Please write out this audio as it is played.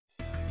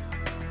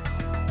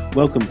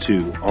Welcome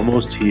to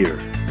Almost Here,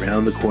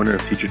 Round the Corner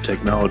Future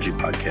Technology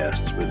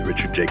podcast with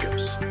Richard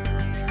Jacobs.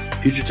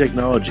 Future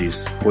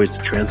technologies poised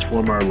to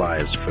transform our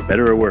lives for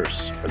better or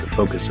worse are the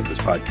focus of this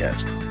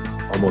podcast.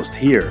 Almost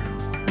here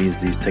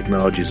means these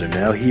technologies are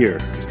now here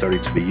and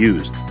starting to be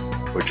used,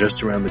 or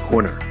just around the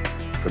corner,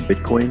 from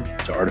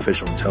Bitcoin to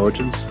artificial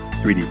intelligence,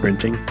 3D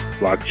printing,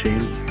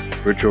 blockchain,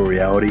 virtual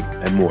reality,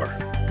 and more.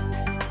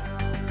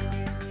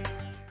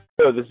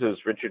 So this is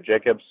Richard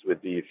Jacobs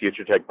with the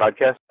Future Tech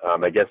Podcast.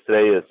 My guest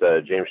today is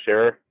James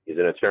Scherer. He's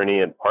an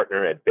attorney and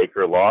partner at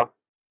Baker Law,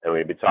 and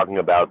we'll be talking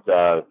about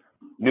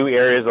new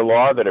areas of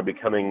law that are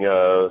becoming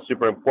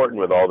super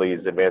important with all these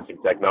advancing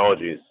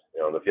technologies,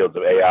 in the fields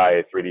of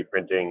AI, 3D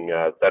printing,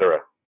 et cetera.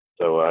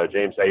 So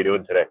James, how you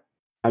doing today?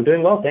 I'm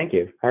doing well, thank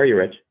you. How are you,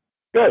 Rich?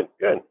 Good.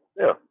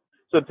 Yeah.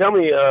 So tell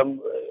me,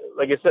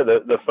 like I said,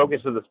 the focus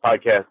of this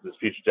podcast is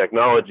future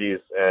technologies,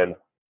 and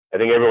I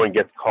think everyone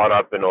gets caught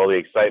up in all the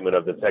excitement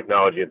of the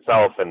technology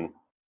itself, and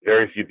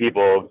very few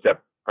people,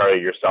 except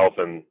probably yourself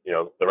and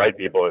the right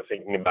people, are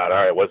thinking about,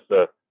 all right, what's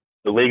the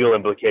legal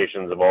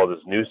implications of all this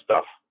new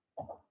stuff?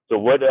 So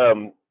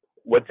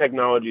what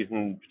technologies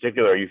in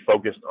particular are you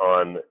focused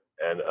on,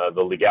 and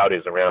the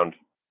legalities around?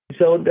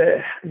 So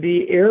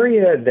the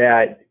area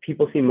that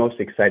people seem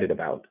most excited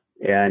about,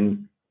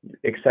 and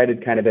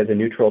excited kind of as a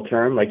neutral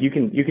term, like you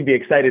can be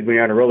excited when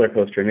you're on a roller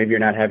coaster and maybe you're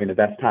not having the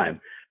best time.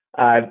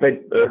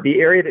 But the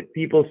area that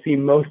people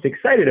seem most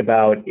excited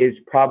about is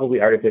probably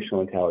artificial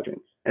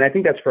intelligence. And I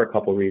think that's for a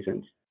couple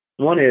reasons.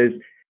 One is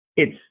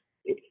it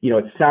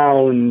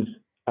sounds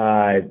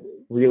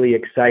really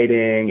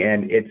exciting,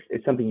 and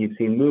it's something you've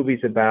seen movies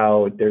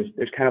about. There's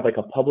kind of like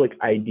a public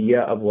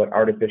idea of what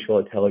artificial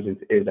intelligence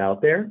is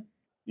out there.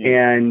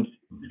 And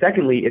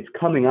secondly, it's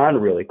coming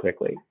on really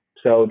quickly.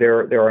 So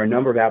there are a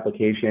number of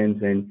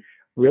applications and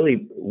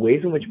really ways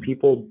in which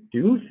people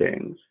do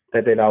things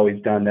that they've always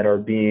done that are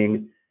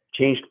being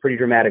changed pretty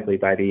dramatically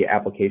by the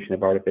application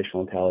of artificial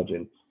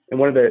intelligence. And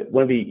one of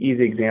the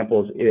easy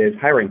examples is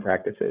hiring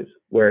practices,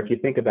 where if you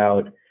think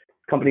about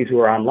companies who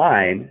are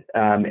online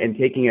and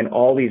taking in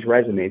all these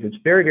resumes, it's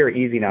very,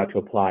 very easy now to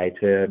apply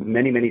to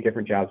many, many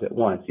different jobs at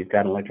once. You've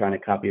got an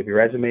electronic copy of your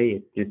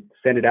resume, you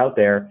send it out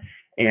there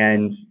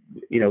and,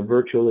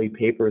 virtually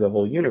paper the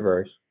whole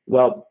universe.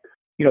 Well,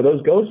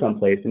 those go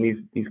someplace, and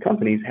these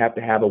companies have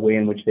to have a way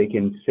in which they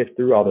can sift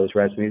through all those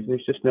resumes. And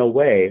there's just no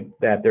way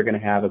that they're going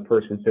to have a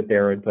person sit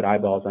there and put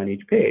eyeballs on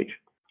each page.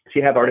 So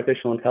you have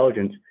artificial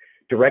intelligence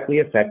directly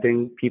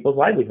affecting people's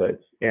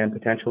livelihoods and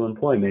potential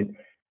employment.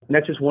 And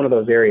that's just one of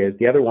those areas.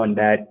 The other one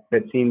that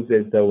seems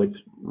as though it's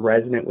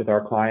resonant with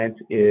our clients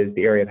is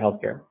the area of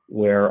healthcare,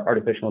 where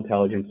artificial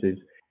intelligence is,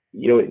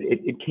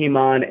 it came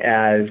on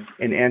as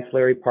an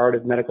ancillary part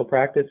of medical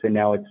practice, and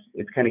now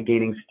it's kind of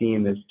gaining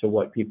steam as to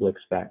what people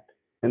expect.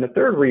 And the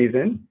third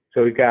reason,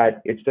 so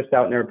it's just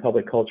out in our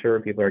public culture,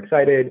 people are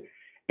excited,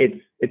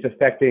 it's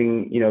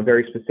affecting,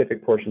 very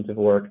specific portions of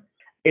work.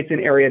 It's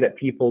an area that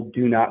people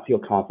do not feel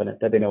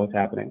confident that they know what's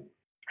happening.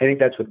 I think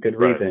that's with good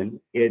reason.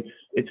 Right.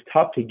 It's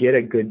tough to get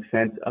a good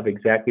sense of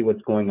exactly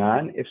what's going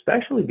on,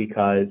 especially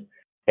because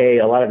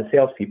a lot of the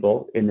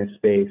salespeople in this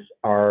space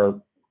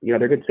are,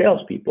 they're good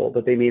salespeople,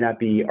 but they may not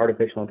be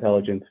artificial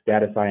intelligence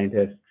data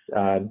scientists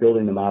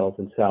building the models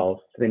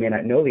themselves. So they may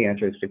not know the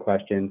answers to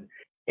questions.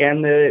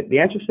 And the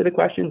answers to the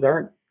questions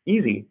aren't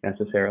easy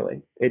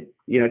necessarily. It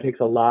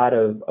takes a lot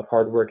of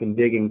hard work and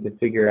digging to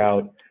figure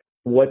out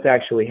what's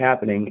actually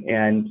happening,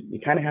 and you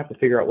kind of have to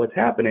figure out what's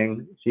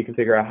happening so you can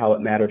figure out how it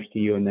matters to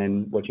you and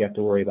then what you have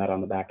to worry about on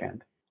the back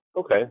end.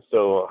 Okay,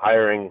 so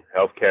hiring,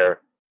 healthcare,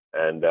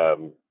 and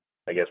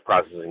I guess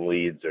processing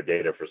leads or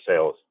data for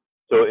sales.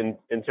 So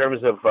in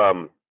terms of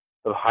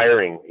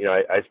hiring,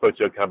 I spoke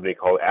to a company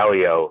called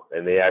Alio,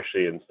 and they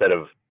actually, instead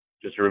of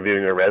just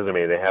reviewing a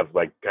resume, they have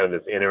like kind of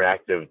this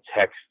interactive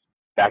text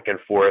back and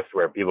forth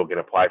where people can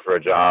apply for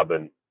a job,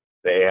 and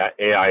the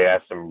AI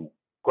asks them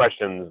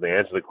questions, they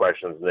answer the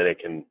questions, and then it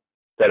can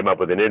set them up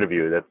with an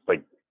interview. That's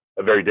like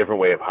a very different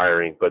way of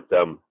hiring. But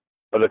of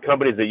the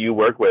companies that you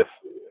work with,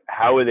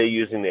 how are they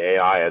using the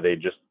AI? Are they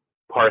just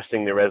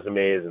parsing the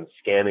resumes and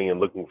scanning and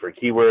looking for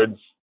keywords?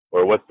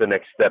 Or what's the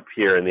next step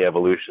here in the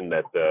evolution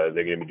that they're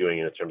going to be doing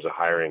in terms of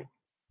hiring?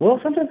 Well,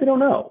 sometimes they don't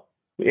know.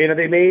 They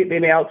may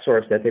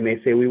outsource that. They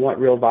may say, we want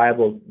real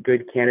viable,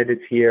 good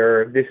candidates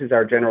here. This is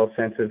our general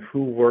sense of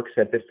who works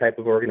at this type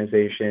of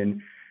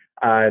organization.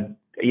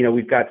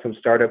 We've got some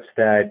startups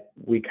that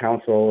we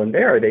counsel, and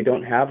they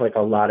don't have like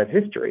a lot of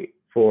history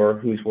for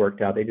who's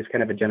worked out. They just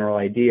kind of have a general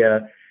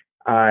idea.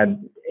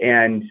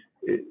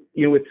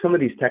 With some of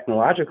these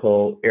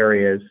technological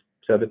areas,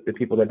 so that the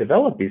people that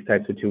develop these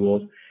types of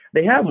tools,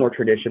 they have more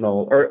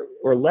traditional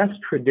or less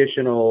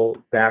traditional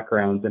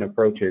backgrounds and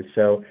approaches.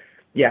 So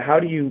yeah, how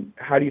do you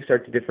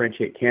start to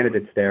differentiate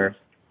candidates there?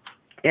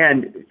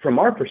 And from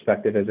our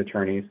perspective as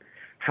attorneys,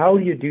 how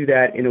do you do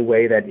that in a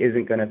way that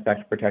isn't going to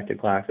affect protected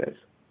classes?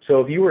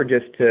 So if you were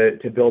just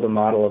to build a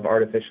model of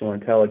artificial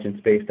intelligence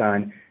based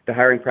on the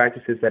hiring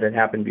practices that had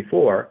happened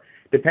before,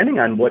 depending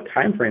on what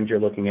time frames you're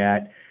looking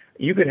at,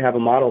 you could have a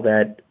model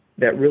that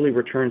that really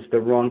returns the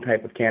wrong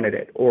type of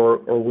candidate or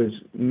was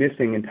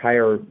missing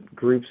entire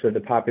groups of the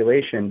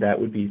population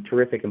that would be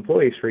terrific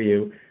employees for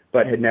you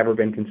but had never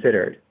been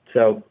considered.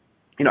 So,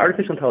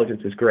 artificial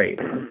intelligence is great.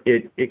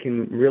 It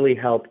can really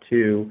help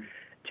to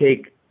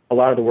take a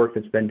lot of the work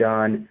that's been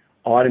done,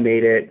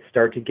 automate it,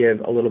 start to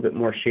give a little bit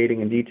more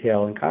shading and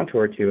detail and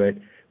contour to it.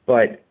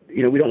 But,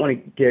 we don't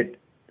want to get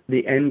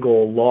the end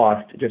goal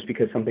lost just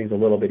because something's a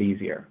little bit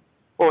easier.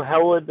 Well,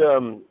 how would,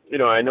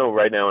 I know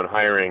right now in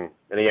hiring,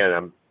 and again,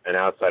 I'm an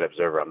outside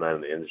observer, I'm not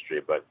in the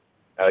industry, but,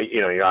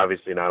 you're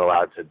obviously not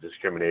allowed to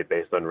discriminate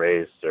based on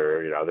race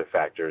or, other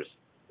factors.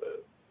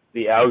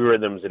 The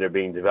algorithms that are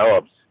being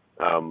developed,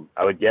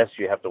 I would guess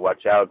you have to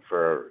watch out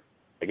for,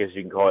 I guess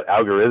you can call it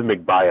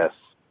algorithmic bias.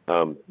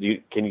 Can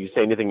you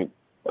say anything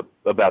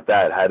about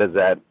that? How does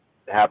that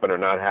happen or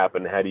not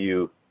happen? How do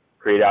you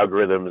create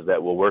algorithms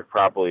that will work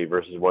properly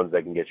versus ones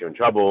that can get you in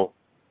trouble?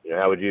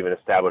 How would you even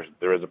establish that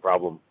there is a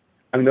problem?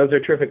 I mean, those are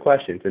terrific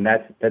questions, and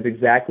that's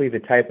exactly the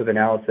type of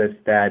analysis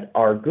that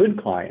our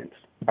good clients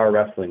are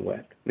wrestling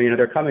with.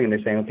 They're coming and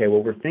they're saying, okay,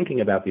 well, we're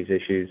thinking about these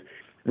issues.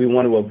 We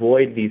want to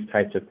avoid these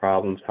types of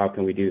problems. How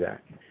can we do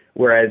that?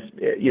 Whereas,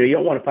 you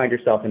don't want to find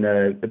yourself in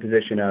the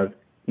position of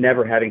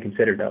never having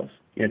considered those.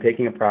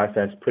 Taking a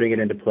process, putting it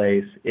into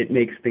place, it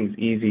makes things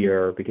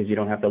easier because you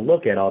don't have to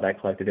look at all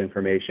that collected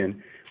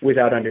information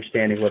without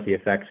understanding what the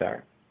effects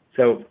are.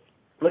 So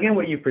looking at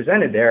what you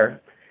presented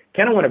there,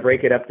 kind of want to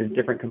break it up to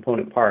different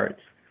component parts.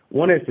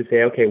 One is to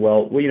say, okay,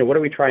 well, what are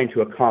we trying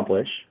to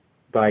accomplish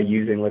by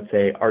using, let's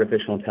say,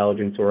 artificial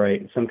intelligence or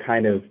some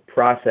kind of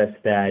process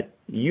that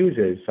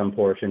uses some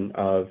portion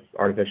of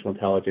artificial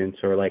intelligence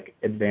or like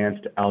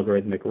advanced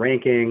algorithmic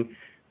ranking,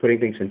 putting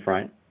things in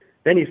front.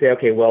 Then you say,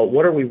 okay, well,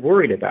 what are we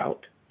worried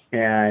about?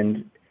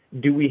 And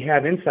do we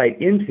have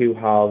insight into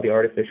how the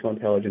artificial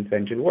intelligence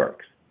engine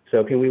works?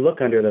 So can we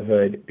look under the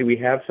hood? Do we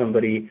have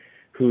somebody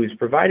who's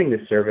providing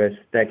this service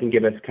that can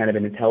give us kind of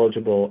an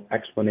intelligible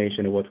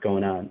explanation of what's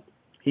going on?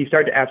 You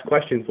start to ask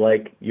questions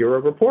like you're a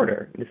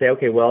reporter. You say,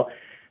 okay, well,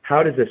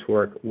 how does this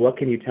work? What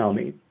can you tell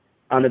me?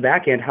 On the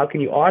back end, how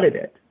can you audit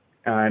it?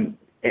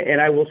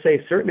 And I will say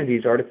certain of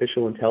these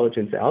artificial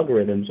intelligence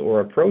algorithms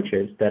or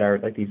approaches that are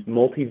like these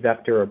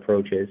multi-vector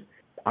approaches,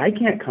 I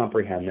can't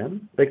comprehend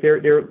them. Like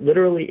they're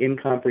literally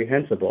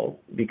incomprehensible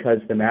because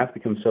the math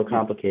becomes so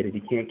complicated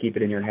you can't keep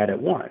it in your head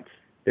at once.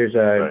 There's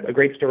a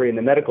great story in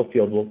the medical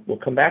field we'll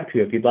come back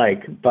to if you'd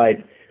like. But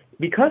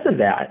because of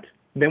that,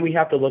 then we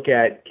have to look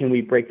at, can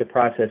we break the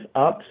process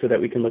up so that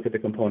we can look at the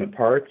component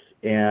parts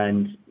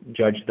and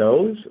judge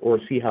those or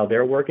see how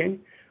they're working?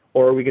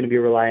 Or are we going to be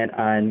reliant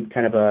on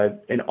kind of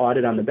an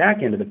audit on the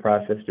back end of the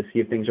process to see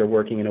if things are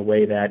working in a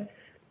way that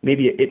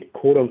maybe it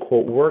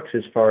quote-unquote works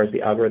as far as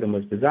the algorithm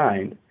was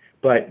designed,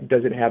 but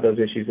does it have those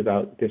issues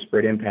about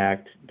disparate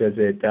impact? Does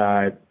it,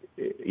 kind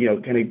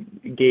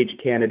of gauge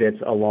candidates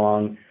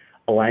along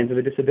lines of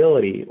a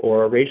disability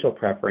or a racial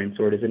preference,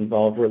 or does it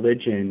involve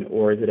religion,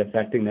 or is it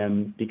affecting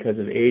them because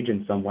of age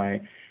in some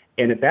way?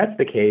 And if that's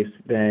the case,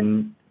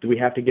 then do we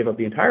have to give up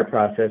the entire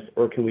process,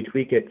 or can we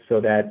tweak it so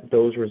that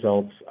those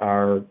results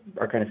are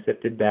kind of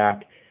sifted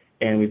back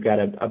and we've got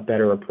a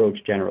better approach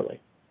generally?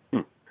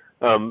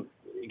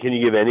 Can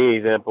you give any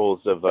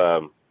examples of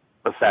a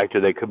factor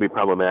that could be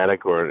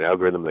problematic or an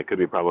algorithm that could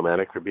be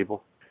problematic for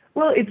people?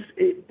 Well,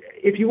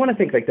 if you want to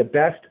think, like, the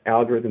best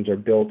algorithms are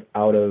built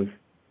out of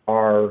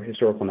our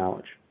historical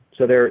knowledge.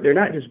 So they're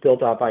not just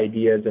built off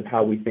ideas of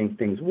how we think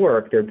things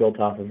work, they're built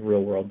off of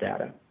real-world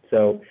data.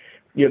 So,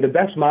 the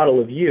best model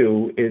of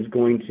you is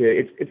going to,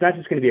 it's not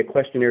just going to be a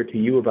questionnaire to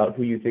you about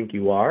who you think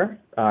you are.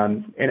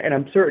 And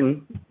I'm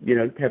certain,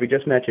 having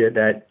just met you,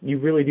 that you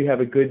really do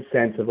have a good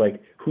sense of,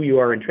 like, who you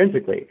are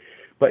intrinsically.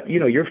 But,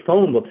 your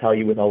phone will tell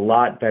you with a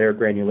lot better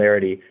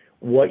granularity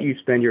what you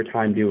spend your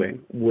time doing,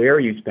 where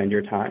you spend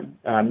your time.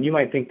 You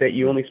might think that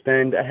you only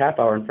spend a half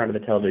hour in front of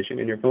the television,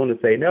 and your phone will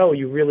say, no,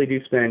 you really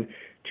do spend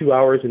 2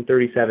 hours and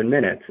 37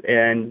 minutes.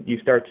 And you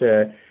start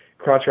to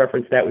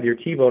cross-reference that with your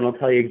TiVo, and it'll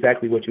tell you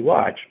exactly what you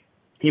watch.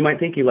 You might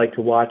think you like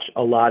to watch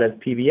a lot of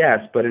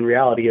PBS, but in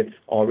reality, it's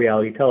all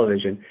reality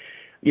television.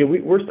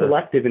 We're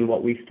selective in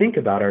what we think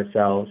about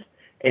ourselves,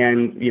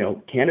 and,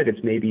 candidates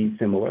may be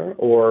similar,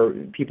 or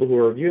people who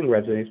are viewing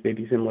resumes may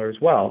be similar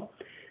as well.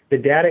 The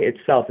data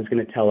itself is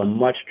going to tell a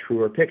much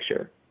truer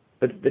picture.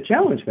 But the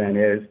challenge then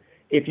is,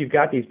 if you've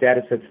got these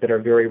data sets that are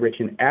very rich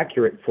and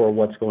accurate for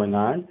what's going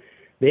on,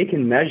 they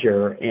can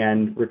measure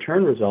and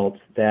return results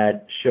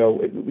that show,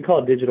 we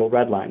call it digital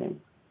redlining,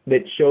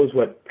 that shows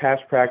what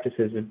past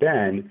practices have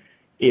been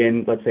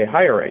in, let's say,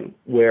 hiring,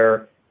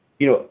 where,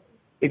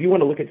 if you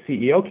want to look at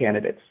CEO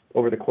candidates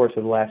over the course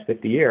of the last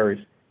 50 years,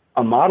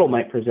 a model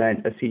might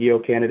present a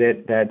CEO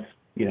candidate that's,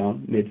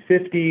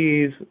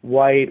 mid-50s,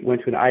 white,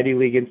 went to an Ivy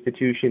League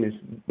institution, is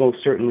most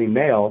certainly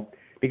male,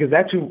 because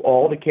that's who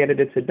all the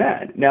candidates had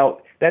been. Now,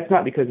 that's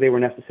not because they were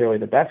necessarily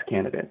the best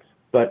candidates,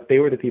 but they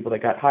were the people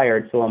that got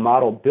hired, so a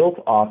model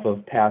built off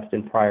of past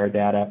and prior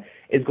data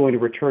is going to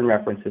return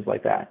references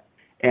like that.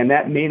 And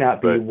that may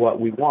not be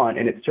what we want,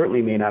 and it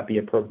certainly may not be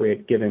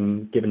appropriate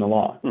given the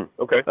law.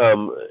 Okay.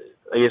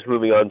 I guess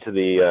moving on to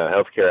the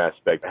healthcare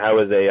aspect, how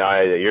is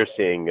AI that you're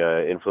seeing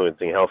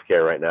influencing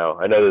healthcare right now?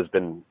 I know there's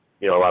been,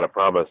 a lot of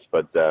promise,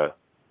 but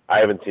I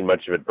haven't seen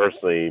much of it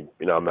personally.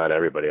 I'm not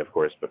everybody, of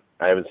course, but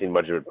I haven't seen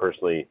much of it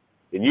personally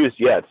in use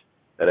yet.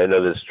 And I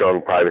know there's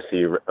strong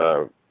privacy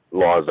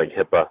laws like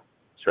HIPAA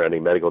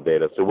surrounding medical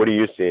data. So what are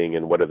you seeing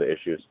and what are the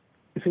issues?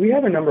 So we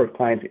have a number of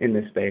clients in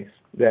this space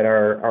that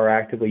are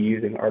actively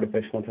using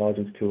artificial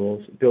intelligence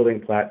tools,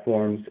 building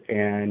platforms,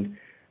 and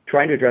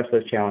trying to address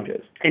those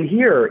challenges. And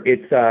here,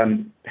 it's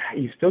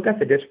you still got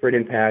the disparate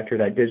impact or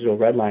that digital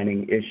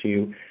redlining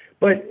issue,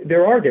 but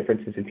there are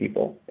differences in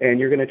people. And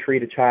you're going to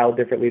treat a child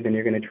differently than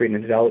you're going to treat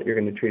an adult. You're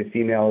going to treat a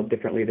female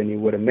differently than you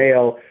would a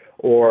male.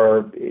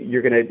 Or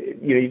you're going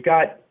to, you've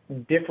got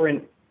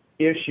different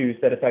issues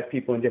that affect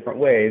people in different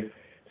ways.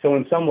 So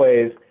in some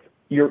ways,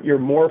 you're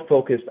more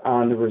focused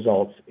on the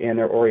results and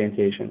their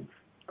orientation.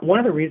 One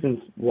of the reasons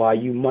why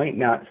you might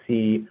not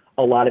see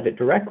a lot of it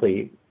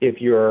directly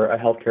if you're a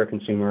healthcare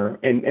consumer,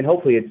 and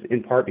hopefully it's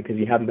in part because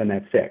you haven't been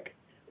that sick,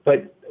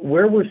 but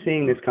where we're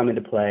seeing this come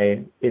into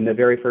play in the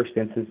very first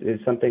instance is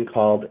something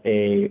called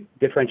a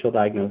differential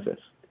diagnosis.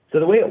 So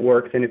the way it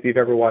works, and if you've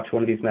ever watched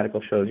one of these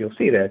medical shows, you'll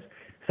see this,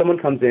 someone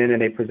comes in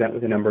and they present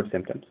with a number of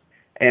symptoms.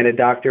 And a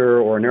doctor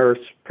or a nurse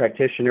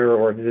practitioner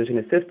or a physician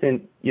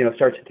assistant,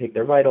 starts to take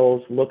their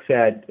vitals, looks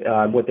at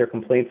what their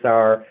complaints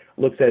are,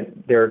 looks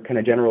at their kind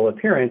of general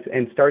appearance,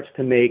 and starts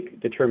to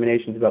make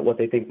determinations about what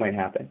they think might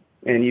happen.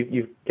 And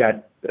you've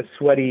got a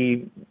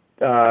sweaty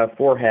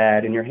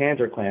forehead and your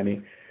hands are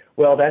clammy.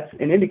 Well, that's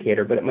an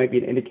indicator, but it might be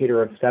an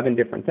indicator of 7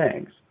 different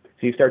things.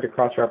 So you start to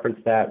cross-reference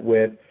that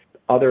with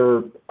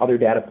other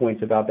data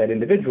points about that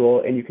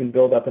individual, and you can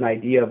build up an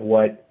idea of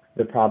what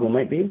the problem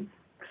might be.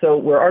 So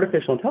where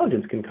artificial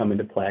intelligence can come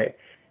into play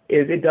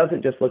is it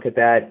doesn't just look at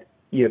that,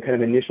 kind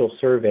of initial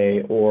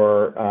survey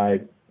or,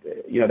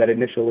 that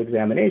initial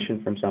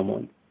examination from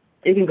someone.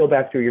 It can go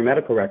back through your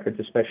medical records,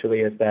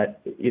 especially as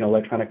that,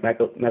 electronic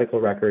medical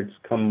records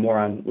come more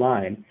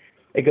online.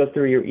 It goes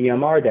through your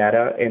EMR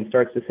data and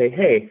starts to say,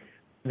 hey,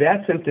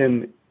 that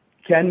symptom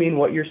can mean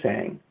what you're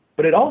saying,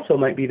 but it also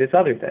might be this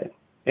other thing.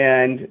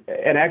 And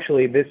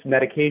actually, this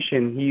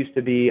medication, he used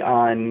to be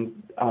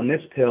on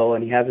this pill,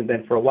 and he hasn't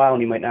been for a while,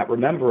 and he might not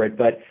remember it,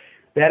 but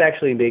that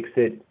actually makes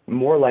it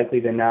more likely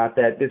than not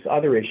that this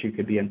other issue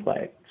could be in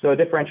play. So a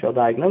differential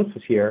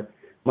diagnosis here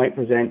might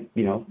present,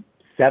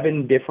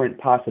 7 different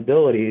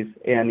possibilities,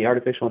 and the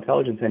artificial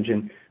intelligence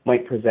engine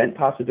might present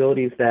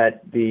possibilities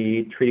that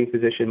the treating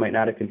physician might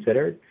not have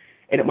considered,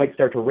 and it might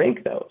start to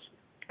rank those.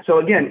 So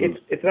again,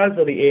 it's not as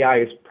though the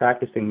AI is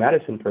practicing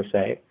medicine per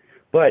se,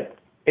 but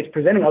it's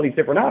presenting all these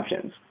different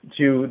options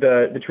to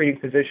the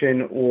treating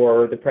physician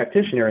or the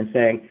practitioner and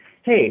saying,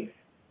 hey,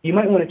 you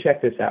might want to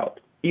check this out.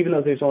 Even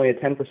though there's only a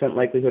 10%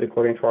 likelihood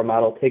according to our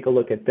model, take a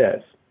look at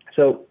this.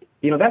 So,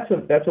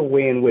 that's a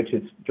way in which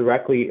it's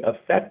directly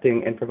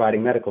affecting and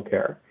providing medical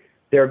care.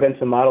 There have been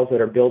some models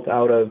that are built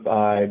out of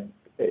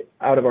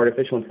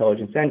artificial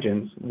intelligence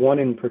engines. One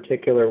in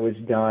particular was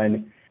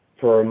done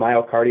for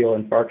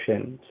myocardial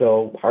infarction,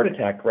 so heart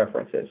attack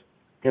references.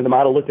 And the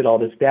model looked at all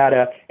this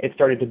data. It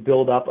started to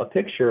build up a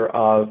picture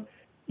of,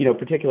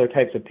 particular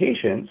types of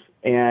patients,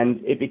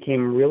 and it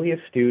became really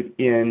astute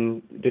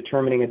in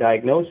determining a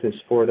diagnosis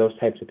for those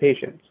types of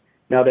patients.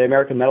 Now, the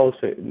American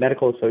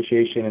Medical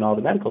Association and all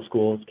the medical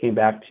schools came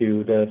back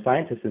to the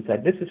scientists and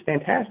said, this is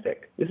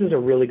fantastic. This is a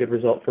really good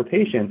result for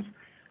patients.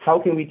 How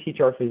can we teach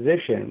our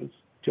physicians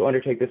to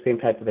undertake the same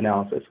type of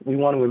analysis? We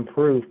want to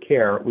improve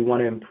care. We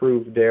want to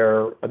improve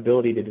their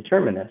ability to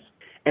determine this.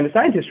 And the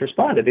scientists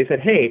responded. They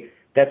said, hey,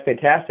 that's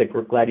fantastic.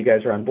 We're glad you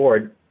guys are on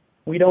board.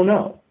 We don't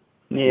know.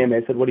 And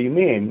they said, what do you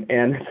mean?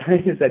 And the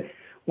scientists said,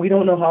 we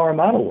don't know how our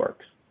model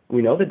works.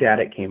 We know the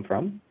data it came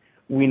from.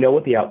 We know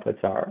what the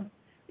outputs are.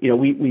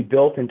 We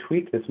built and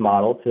tweaked this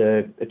model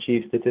to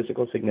achieve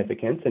statistical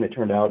significance, and it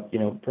turned out,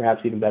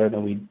 perhaps even better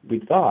than we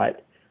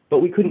thought. But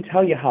we couldn't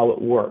tell you how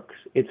it works.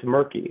 It's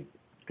murky.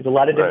 There's a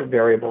lot of different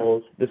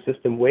variables. The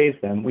system weighs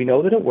them. We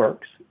know that it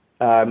works.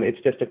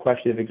 It's just a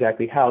question of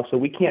exactly how. So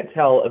we can't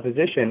tell a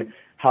physician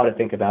how to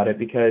think about it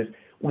because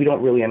we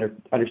don't really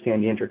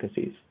understand the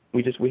intricacies.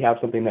 We have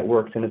something that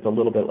works, and it's a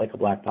little bit like a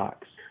black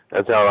box.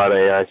 That's how a lot of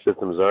AI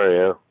systems are,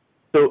 yeah.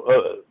 So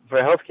for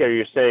healthcare,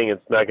 you're saying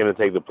it's not going to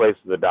take the place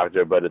of the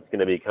doctor, but it's going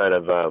to be kind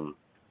of, an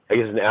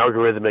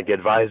algorithmic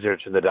advisor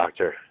to the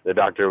doctor. The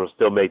doctor will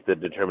still make the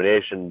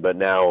determination, but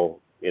now,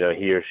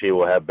 he or she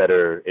will have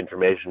better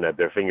information at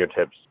their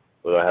fingertips.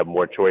 They'll have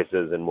more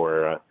choices and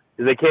more,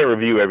 because they can't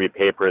review every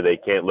paper. They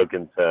can't look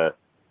into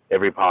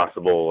every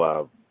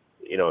possible,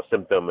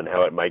 symptom and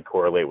how it might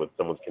correlate with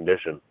someone's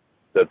condition.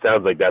 So it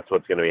sounds like that's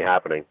what's going to be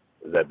happening,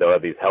 is that they'll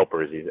have these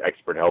helpers, these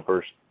expert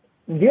helpers.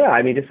 Yeah,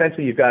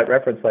 essentially you've got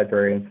reference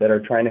librarians that are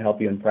trying to help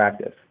you in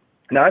practice.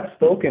 Now, I've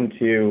spoken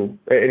to,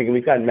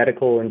 we've got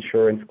medical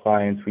insurance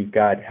clients, we've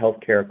got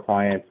healthcare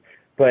clients,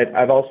 but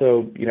I've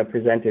also,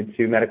 presented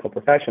to medical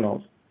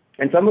professionals.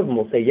 And some of them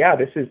will say, yeah,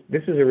 this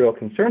is a real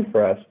concern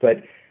for us, but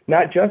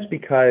not just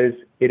because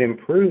it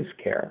improves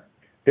care,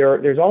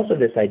 there's also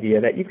this idea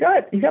that you've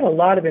got a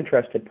lot of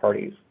interested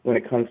parties when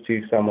it comes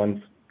to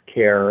someone's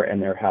care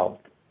and their health.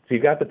 So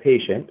you've got the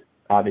patient,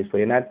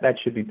 obviously, and that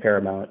should be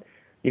paramount.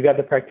 You've got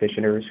the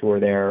practitioners who are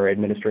there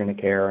administering the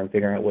care and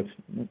figuring out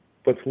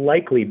what's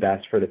likely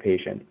best for the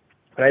patient.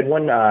 But I had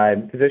one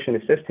physician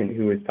assistant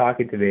who was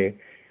talking to me,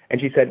 and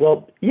she said,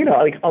 well,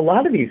 like a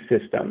lot of these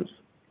systems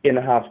in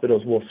the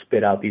hospitals will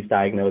spit out these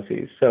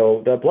diagnoses.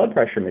 So the blood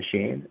pressure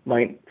machine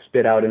might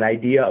spit out an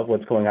idea of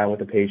what's going on with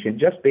the patient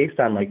just based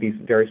on like these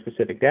very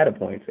specific data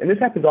points. And this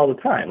happens all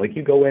the time. Like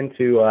you go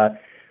into a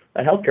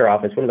healthcare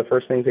office, one of the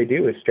first things they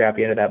do is strap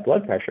you into that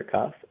blood pressure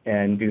cuff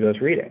and do those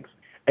readings.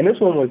 And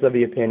this one was of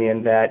the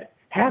opinion that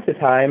half the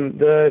time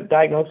the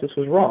diagnosis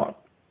was wrong.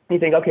 You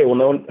think, okay, well,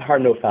 no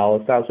harm, no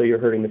foul. It sounds like you're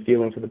hurting the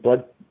feelings of the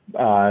blood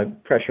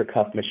pressure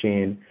cuff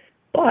machine.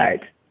 But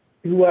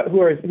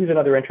who's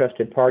another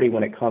interested party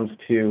when it comes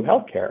to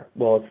healthcare?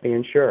 Well, it's the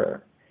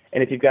insurer.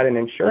 And if you've got an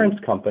insurance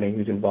company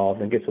who's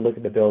involved and gets to look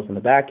at the bills in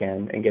the back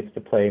end and gets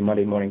to play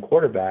Monday morning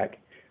quarterback,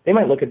 they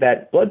might look at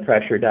that blood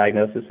pressure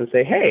diagnosis and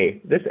say,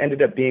 hey, this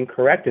ended up being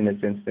correct in this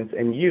instance,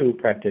 and you,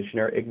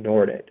 practitioner,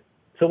 ignored it.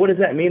 So what does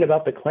that mean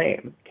about the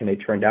claim? Can they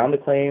turn down the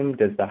claim?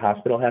 Does the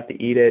hospital have to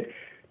eat it?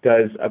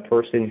 Does a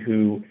person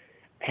who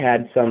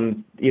had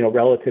some,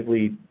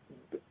 relatively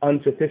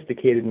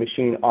unsophisticated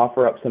machine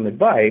offer up some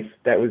advice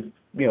that was,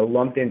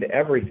 lumped into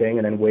everything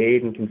and then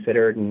weighed and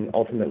considered and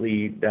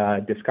ultimately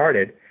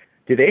discarded?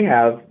 Do they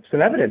have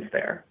some evidence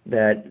there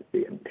that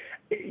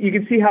you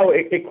can see how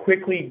it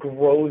quickly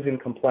grows in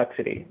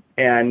complexity?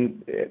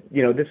 And,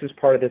 this is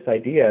part of this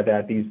idea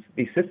that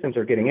these systems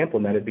are getting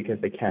implemented because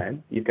they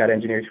can. You've got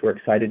engineers who are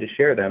excited to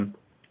share them,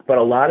 but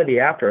a lot of the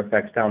after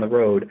effects down the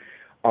road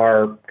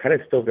are kind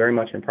of still very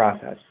much in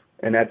process.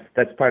 And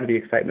that's part of the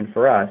excitement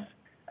for us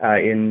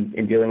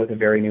in dealing with a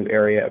very new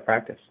area of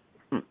practice.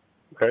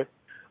 Okay.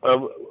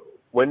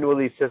 When will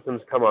these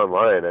systems come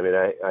online? I mean,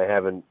 I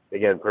haven't,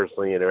 again,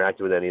 personally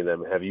interacted with any of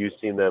them. Have you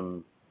seen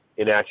them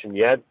in action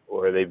yet,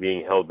 or are they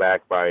being held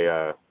back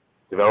by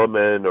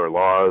development or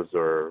laws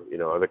or,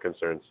 other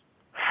concerns?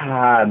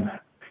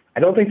 I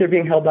don't think they're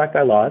being held back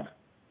by laws.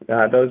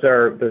 Those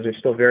are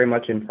still very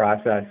much in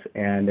process,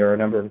 and there are a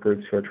number of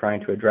groups who are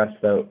trying to address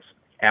those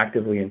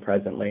actively and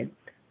presently.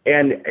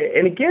 And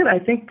again, I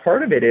think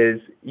part of it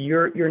is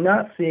you're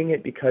not seeing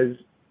it because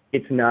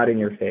it's not in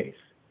your face.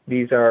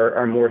 These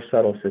are more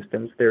subtle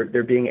systems.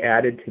 They're being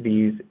added to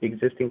these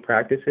existing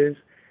practices.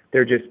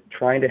 They're just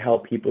trying to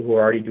help people who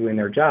are already doing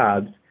their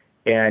jobs,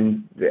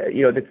 and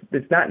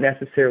it's not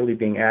necessarily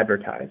being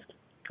advertised.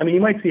 I mean,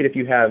 you might see it if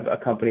you have a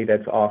company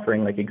that's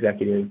offering like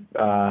executive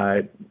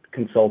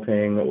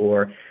consulting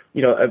or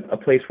a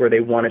place where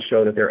they want to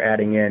show that they're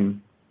adding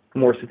in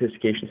more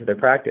sophistication to their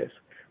practice.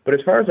 But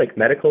as far as like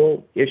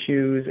medical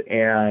issues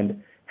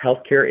and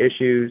healthcare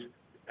issues,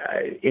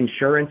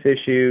 insurance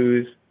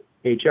issues,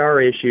 HR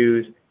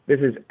issues,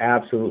 this is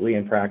absolutely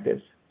in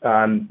practice.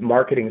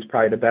 Marketing is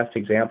probably the best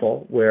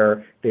example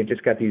where they've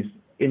just got these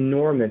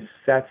enormous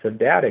sets of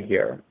data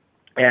here,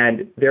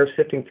 and they're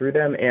sifting through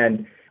them.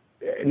 And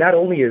not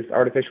only is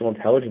artificial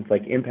intelligence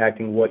like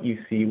impacting what you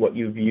see, what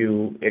you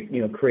view,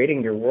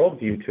 creating your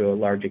worldview to a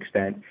large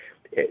extent,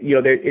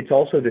 it's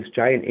also this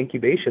giant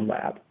incubation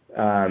lab.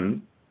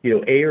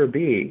 A or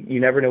B, you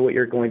never know what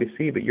you're going to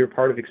see, but you're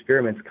part of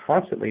experiments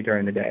constantly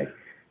during the day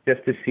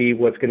just to see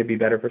what's going to be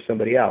better for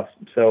somebody else.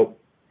 So,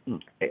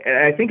 and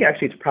I think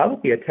actually it's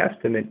probably a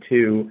testament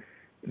to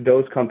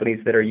those companies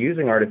that are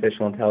using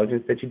artificial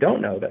intelligence that you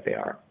don't know that they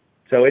are.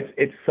 So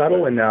it's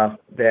subtle enough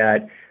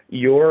that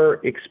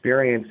your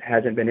experience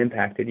hasn't been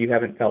impacted. You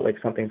haven't felt like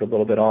something's a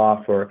little bit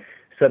off, or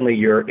suddenly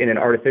you're in an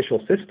artificial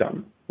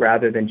system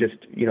rather than just,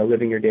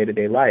 living your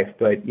day-to-day life.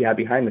 But yeah,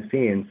 behind the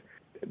scenes,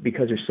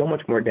 because there's so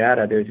much more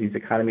data, there's these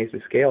economies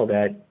of scale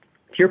that,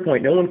 to your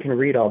point, no one can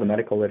read all the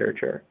medical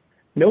literature.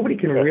 Nobody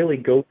can really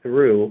go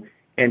through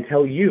and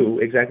tell you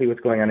exactly what's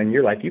going on in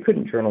your life. You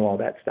couldn't journal all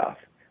that stuff.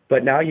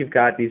 But now you've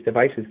got these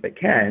devices that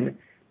can,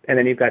 and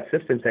then you've got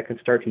systems that can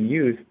start to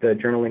use the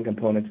journaling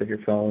components of your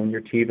phone,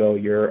 your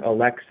TiVo, your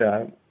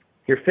Alexa,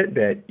 your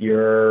Fitbit,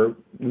 your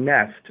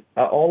Nest,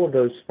 all of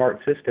those smart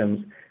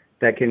systems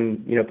that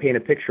can, paint a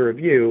picture of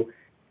you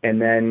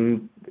and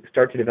then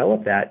start to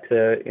develop that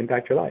to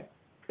impact your life.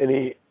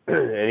 Any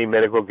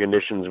medical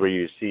conditions where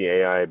you see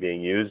AI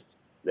being used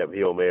that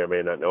people may or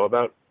may not know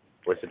about?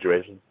 What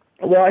situations?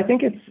 Well, I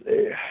think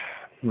it's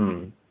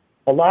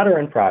a lot are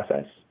in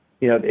process.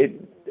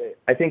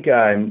 I think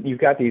you've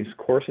got these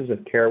courses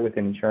of care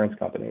within insurance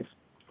companies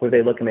where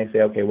they look and they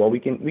say, okay, well, we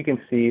can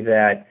see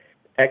that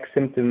X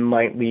symptom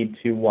might lead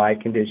to Y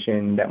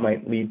condition that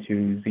might lead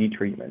to Z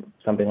treatment,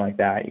 something like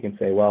that. You can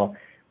say, well,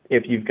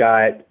 if you've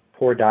got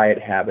poor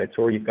diet habits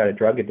or you've got a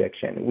drug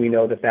addiction, we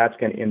know that that's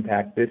going to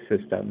impact this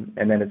system,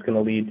 and then it's going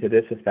to lead to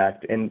this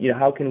effect. And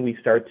how can we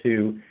start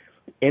to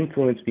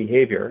influence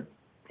behavior?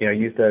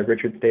 Use the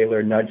Richard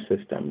Thaler nudge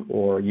system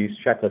or use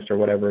checklist or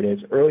whatever it is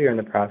earlier in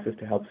the process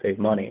to help save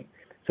money.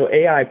 So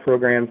AI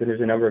programs, and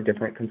there's a number of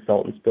different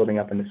consultants building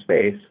up in the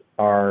space,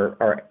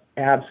 are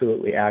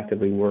absolutely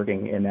actively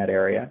working in that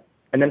area.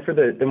 And then for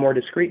the more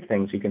discrete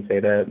things, you can say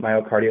the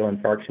myocardial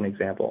infarction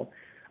example.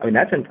 I mean,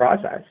 that's in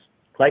process.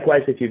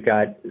 Likewise, if you've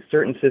got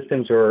certain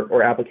systems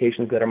or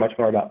applications that are much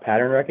more about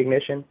pattern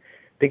recognition,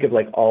 think of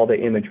like all the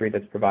imagery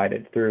that's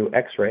provided through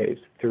X-rays,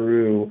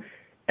 through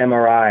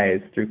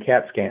MRIs, through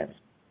CAT scans.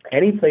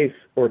 Any place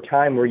or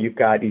time where you've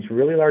got these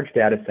really large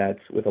data sets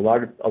with a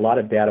lot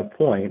of data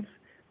points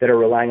that are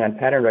relying on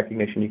pattern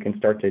recognition, you can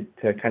start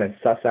to kind of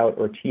suss out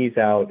or tease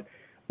out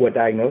what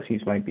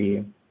diagnoses might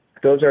be.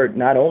 Those are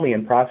not only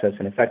in process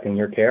and affecting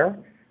your care,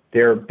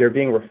 they're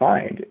being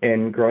refined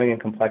and growing in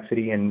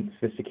complexity and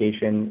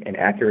sophistication and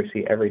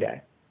accuracy every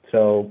day.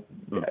 So,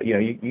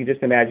 you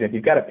just imagine if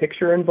you've got a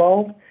picture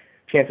involved,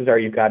 chances are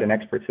you've got an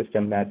expert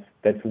system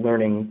that's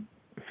learning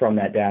from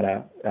that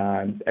data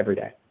every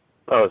day.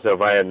 Oh, so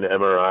if I had an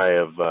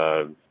MRI of,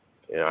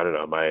 I don't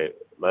know,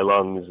 my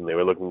lungs, and they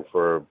were looking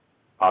for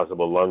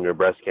possible lung or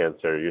breast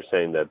cancer, you're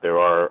saying that there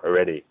are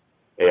already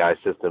AI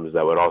systems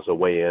that would also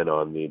weigh in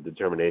on the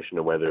determination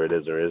of whether it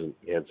is or isn't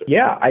cancer?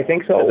 Yeah, I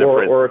think so.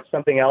 Or if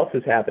something else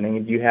is happening,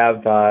 if you have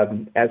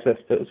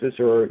asbestosis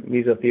or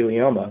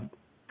mesothelioma,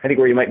 I think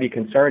where you might be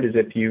concerned is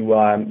if you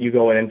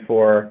go in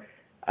for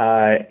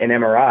an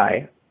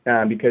MRI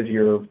because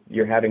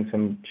you're having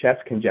some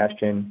chest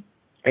congestion,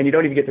 and you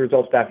don't even get the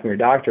results back from your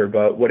doctor.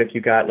 But what if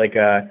you got like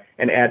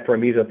an ad for a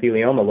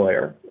mesothelioma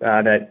lawyer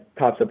that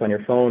pops up on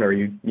your phone, or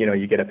you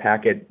get a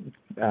packet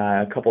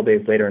a couple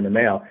days later in the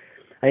mail?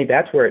 I think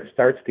that's where it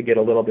starts to get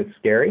a little bit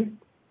scary,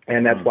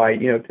 and that's why,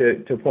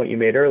 to a point you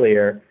made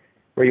earlier,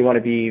 where you want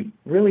to be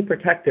really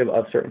protective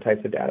of certain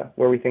types of data,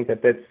 where we think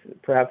that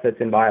that's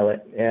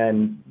inviolate,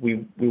 and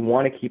we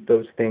want to keep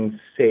those things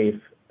safe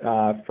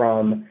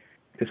from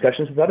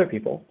discussions with other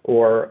people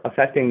or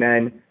affecting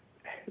then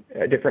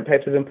different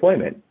types of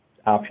employment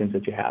options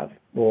that you have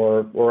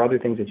or other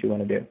things that you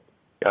want to do.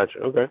 Gotcha.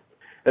 Okay.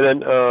 And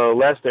then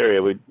last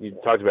area you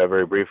talked about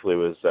very briefly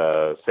was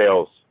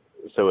sales.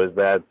 So is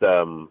that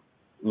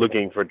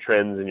looking for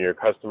trends in your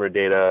customer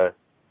data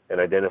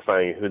and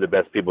identifying who the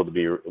best people to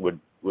be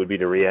would be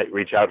to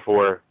reach out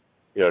for,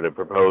 to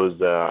propose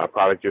a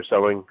product you're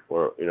selling,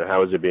 or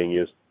how is it being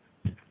used?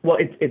 Well,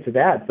 it's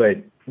that,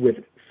 but with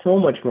so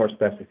much more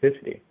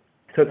specificity.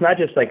 So it's not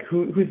just like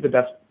who's the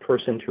best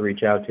person to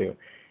reach out to.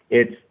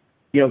 It's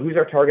who's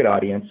our target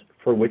audience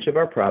for which of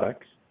our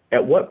products,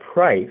 at what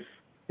price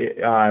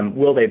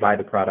will they buy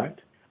the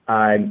product.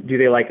 Do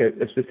they like a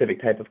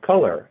specific type of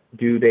color?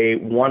 Do they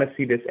want to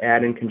see this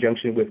ad in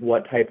conjunction with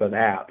what type of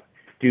app?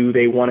 Do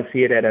they want to see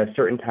it at a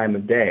certain time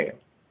of day?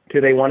 Do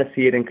they want to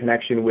see it in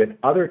connection with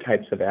other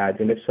types of ads?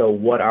 And if so,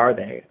 what are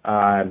they?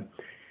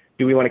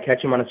 Do we want to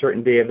catch them on a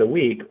certain day of the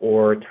week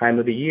or time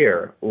of the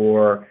year?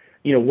 Or,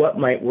 what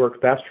might work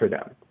best for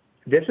them?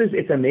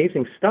 It's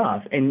amazing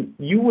stuff. And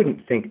you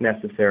wouldn't think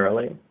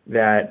necessarily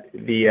that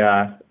the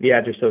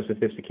ads are so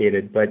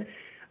sophisticated, but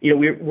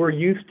we're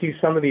used to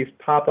some of these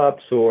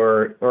pop-ups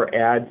or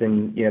ads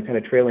and kind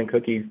of trailing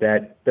cookies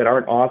that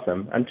aren't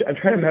awesome. I'm trying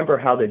to remember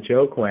how the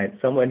joke went.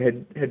 Someone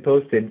had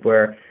posted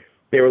where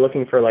they were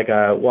looking for like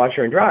a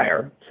washer and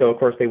dryer. So of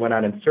course they went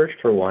out and searched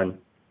for one,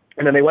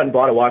 and then they went and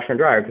bought a washer and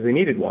dryer because they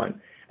needed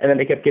one. And then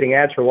they kept getting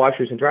ads for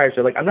washers and dryers.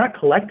 They're like, I'm not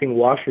collecting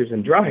washers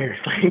and dryers.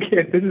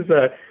 Like this is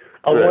a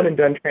one and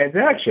done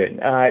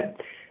transaction.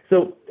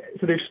 So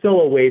there's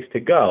still a ways to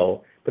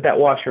go. But that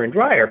washer and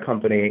dryer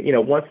company,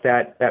 once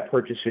that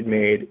purchase is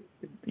made,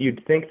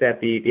 you'd think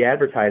that the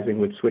advertising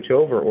would switch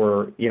over,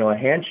 or a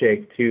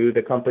handshake to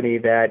the company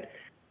that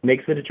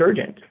makes the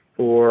detergent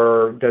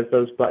or does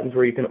those buttons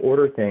where you can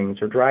order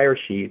things, or dryer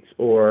sheets,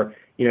 or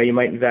you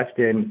might invest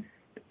in,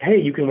 hey,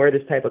 you can wear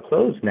this type of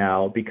clothes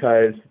now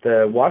because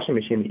the washing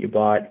machine that you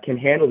bought can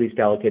handle these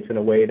delicates in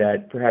a way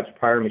that perhaps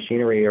prior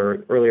machinery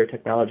or earlier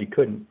technology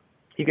couldn't.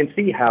 You can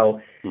see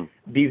how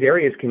these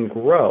areas can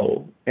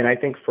grow, and I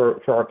think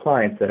for our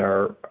clients that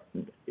are,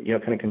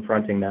 kind of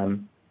confronting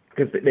them,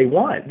 because they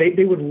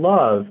would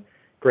love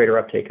greater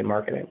uptake in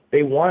marketing.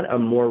 They want a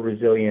more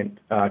resilient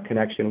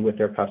connection with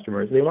their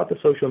customers. They want the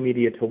social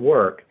media to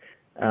work,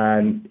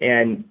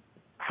 and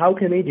how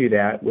can they do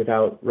that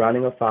without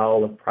running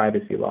afoul of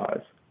privacy laws,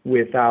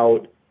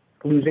 without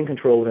losing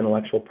control of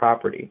intellectual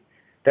property?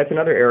 That's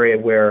another area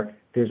where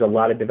there's a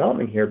lot of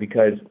development here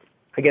because,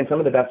 again, some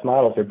of the best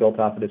models are built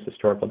off of this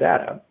historical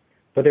data.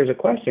 But there's a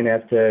question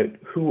as to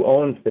who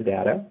owns the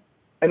data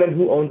and then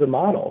who owns the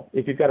model.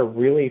 If you've got a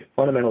really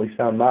fundamentally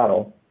sound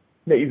model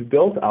that you've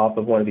built off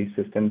of one of these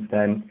systems,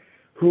 then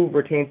who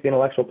retains the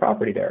intellectual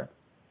property there?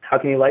 How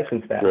can you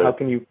license that? Right. How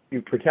can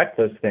you protect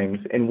those things?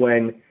 And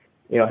when,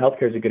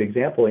 healthcare is a good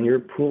example, and you're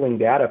pooling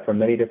data from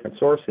many different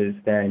sources,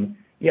 then,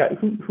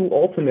 who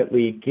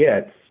ultimately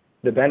gets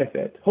the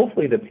benefit?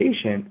 Hopefully the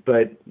patient,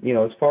 but,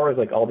 as far as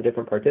like all the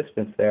different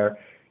participants there,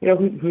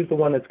 who's the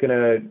one that's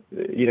gonna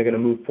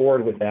move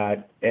forward with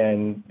that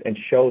and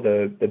show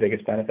the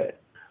biggest benefit?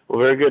 Well,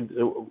 very good.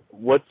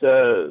 What's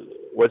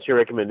your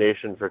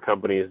recommendation for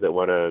companies that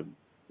want to,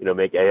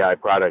 make AI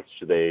products?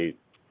 Should they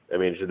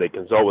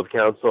consult with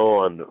counsel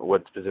on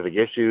what specific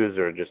issues,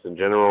 or just in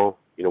general?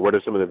 What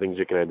are some of the things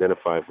you can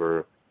identify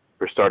for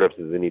startups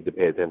that they need to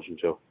pay attention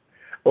to?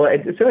 Well,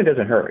 it certainly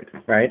doesn't hurt,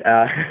 right?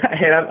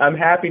 And I'm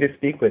happy to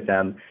speak with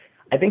them.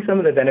 I think some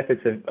of the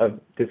benefits of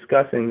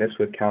discussing this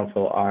with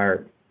counsel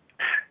are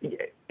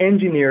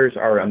engineers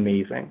are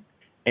amazing,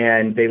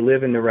 and they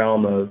live in the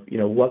realm of,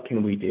 what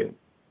can we do?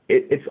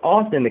 It's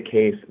often the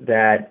case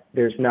that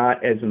there's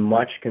not as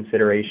much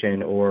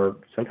consideration, or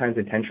sometimes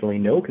intentionally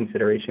no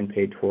consideration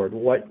paid toward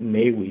what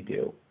may we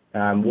do,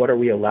 what are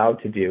we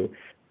allowed to do.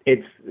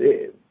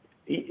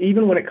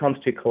 Even when it comes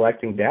to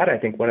collecting data, I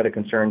think one of the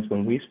concerns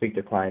when we speak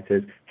to clients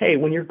is, hey,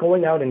 when you're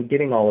going out and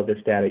getting all of this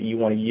data you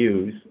want to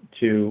use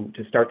to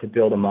start to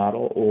build a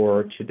model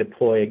or to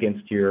deploy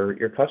against your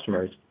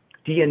customers,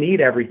 do you need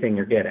everything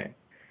you're getting?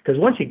 Because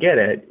once you get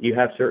it, you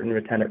have certain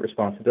retenant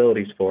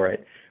responsibilities for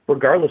it,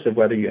 regardless of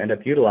whether you end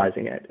up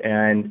utilizing it.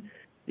 And,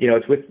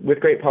 it's with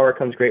great power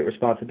comes great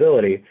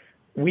responsibility.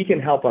 We can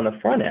help on the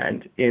front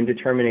end in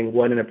determining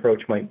what an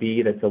approach might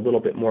be that's a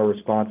little bit more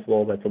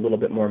responsible, that's a little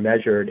bit more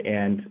measured,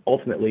 and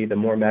ultimately the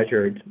more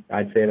measured,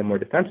 I'd say, the more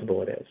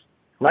defensible it is.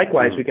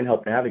 Likewise, we can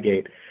help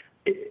navigate.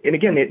 And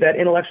again, that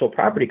intellectual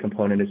property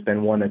component has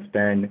been one that's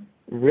been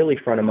really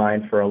front of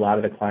mind for a lot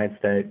of the clients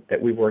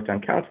that we've worked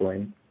on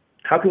counseling.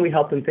 How can we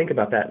help them think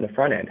about that in the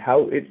front end?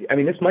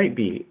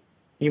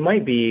 You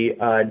might be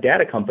a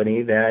data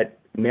company that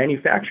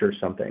manufactures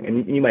something,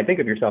 and you might think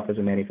of yourself as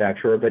a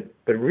manufacturer, but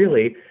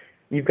really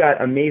you've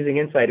got amazing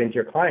insight into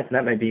your clients, and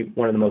that might be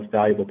one of the most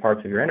valuable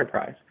parts of your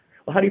enterprise.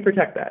 Well, how do you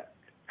protect that?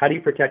 How do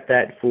you protect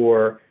that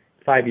for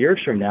 5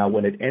 years from now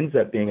when it ends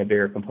up being a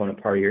bigger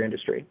component part of your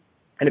industry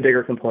and a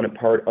bigger component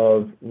part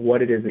of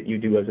what it is that you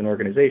do as an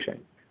organization?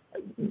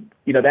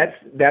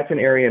 That's an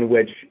area in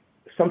which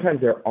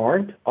sometimes there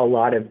aren't a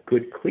lot of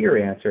good,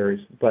 clear answers,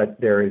 but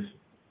there is,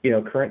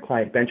 current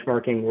client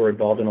benchmarking. We're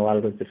involved in a lot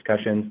of those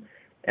discussions.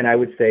 And I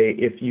would say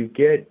if you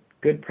get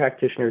good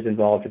practitioners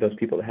involved, or those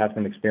people that have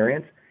some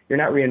experience, you're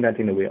not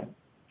reinventing the wheel.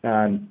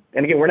 And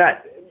again,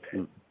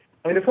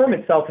 the firm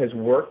itself has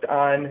worked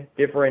on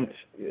different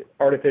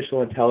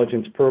artificial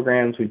intelligence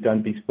programs. We've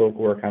done bespoke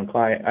work on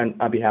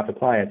behalf of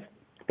clients.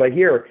 But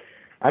here,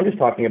 I'm just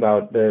talking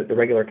about the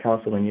regular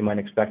counseling you might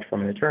expect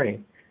from an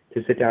attorney,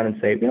 to sit down and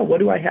say, what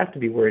do I have to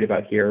be worried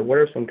about here? What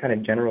are some kind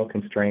of general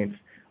constraints?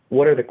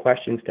 What are the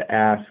questions to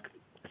ask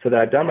so that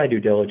I've done my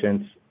due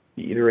diligence,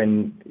 either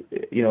in,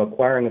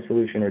 acquiring a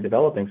solution or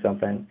developing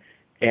something?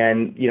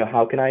 And,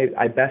 how can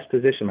I best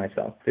position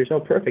myself? There's no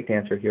perfect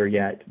answer here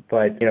yet,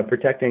 but,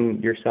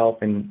 protecting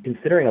yourself and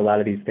considering a lot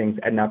of these things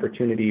at an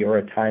opportunity or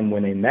a time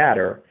when they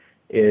matter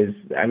is,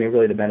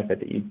 really the benefit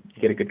that you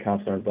get a good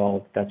counselor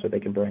involved. That's what they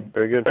can bring.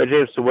 Very good. All right,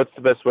 James, so what's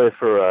the best way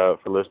for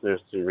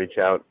listeners to reach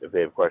out if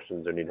they have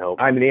questions or need help?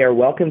 They are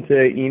welcome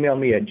to email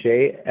me at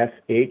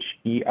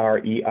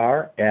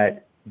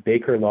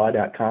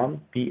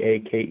jserer@bakerlaw.com,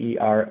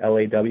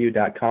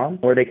 BAKERLAW.com,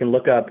 or they can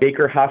look up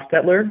Baker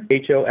Hostetler,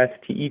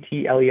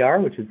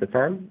 HOSTETLER, which is the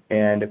firm,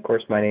 and of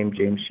course my name,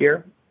 James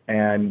Shear.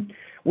 And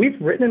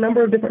we've written a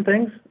number of different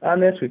things on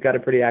this. We've got a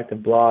pretty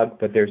active blog,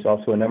 but there's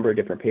also a number of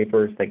different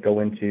papers that go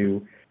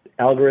into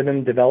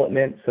algorithm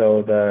development,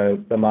 so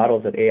the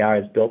models that AI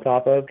is built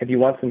off of. If you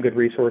want some good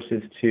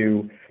resources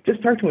to just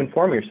start to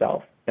inform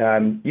yourself,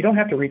 you don't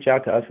have to reach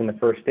out to us in the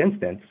first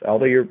instance,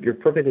 although you're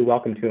perfectly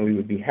welcome to, and we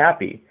would be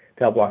happy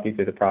to help walk you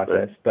through the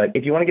process. But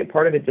if you want to get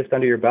part of it just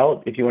under your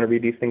belt, if you want to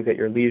read these things at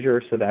your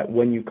leisure so that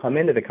when you come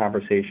into the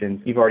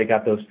conversations, you've already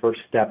got those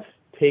first steps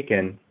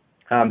taken,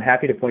 I'm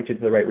happy to point you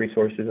to the right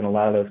resources, and a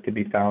lot of those could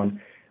be found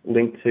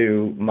linked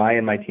to my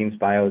and my team's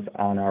bios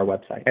on our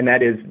website, and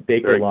that is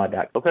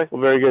bakerlaw.com. Okay,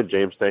 well, very good,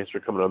 James. Thanks for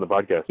coming on the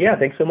podcast. Yeah,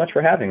 thanks so much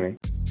for having me.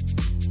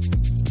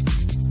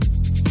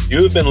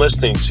 You have been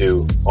listening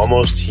to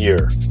Almost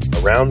Here,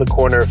 Around the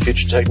Corner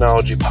Future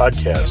Technology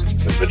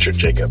podcast with Richard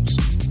Jacobs.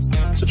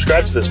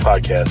 Subscribe to this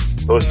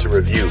podcast, post a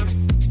review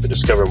to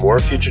discover more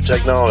future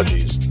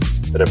technologies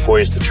that are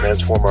poised to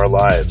transform our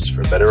lives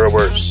for better or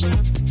worse,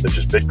 such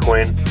as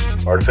Bitcoin,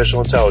 artificial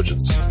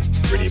intelligence,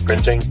 3D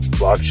printing,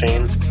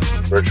 blockchain,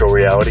 virtual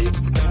reality,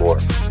 and more.